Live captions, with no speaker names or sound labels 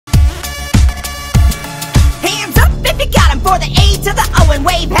to the O and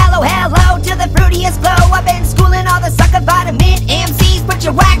wave hello, hello to the fruitiest flow. I've been schooling all the sucker vitamin MCs. Put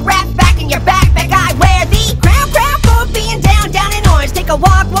your whack rap back in your backpack. I wear the crown for being down in orange. Take a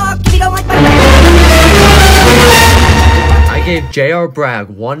walk if you don't like my I gave J.R. Bragg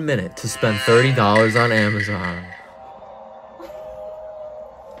 1 minute to spend $30 on Amazon.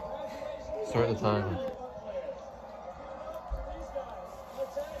 Start the timer.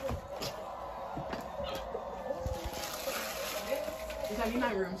 Does that mean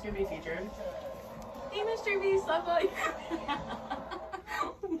my room's gonna be featured? Hey, Mr. B, stop like.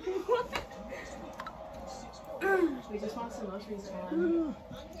 What? We just want some groceries, man.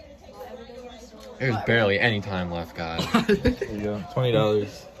 There's barely any time left, guys. There you go.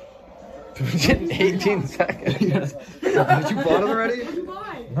 $20. 18 seconds. Did you bought it already? What did you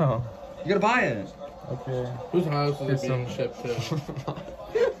buy? No. You gotta buy it. Okay. Whose house is Get it being some. shipped to?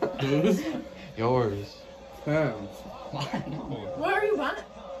 Whose? Yours. Sam's. What are you buying?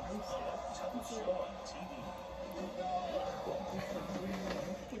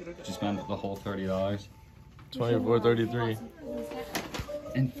 Did you spend the whole $30? 24.33.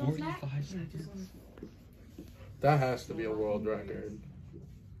 In 45 seconds. That has to be a world record.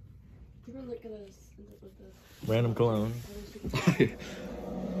 Random cologne.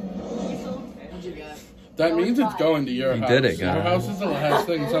 That means it's going to your You house. did it, Your guys. house is the last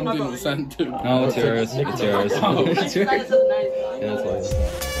thing something was sent to. No, it's yours. It's yours. Oh. It's yours. Yeah, it's yours.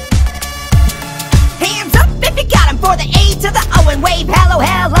 hands up if you got 'em for the A to the O and wave hello,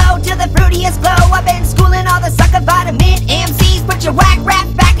 hello.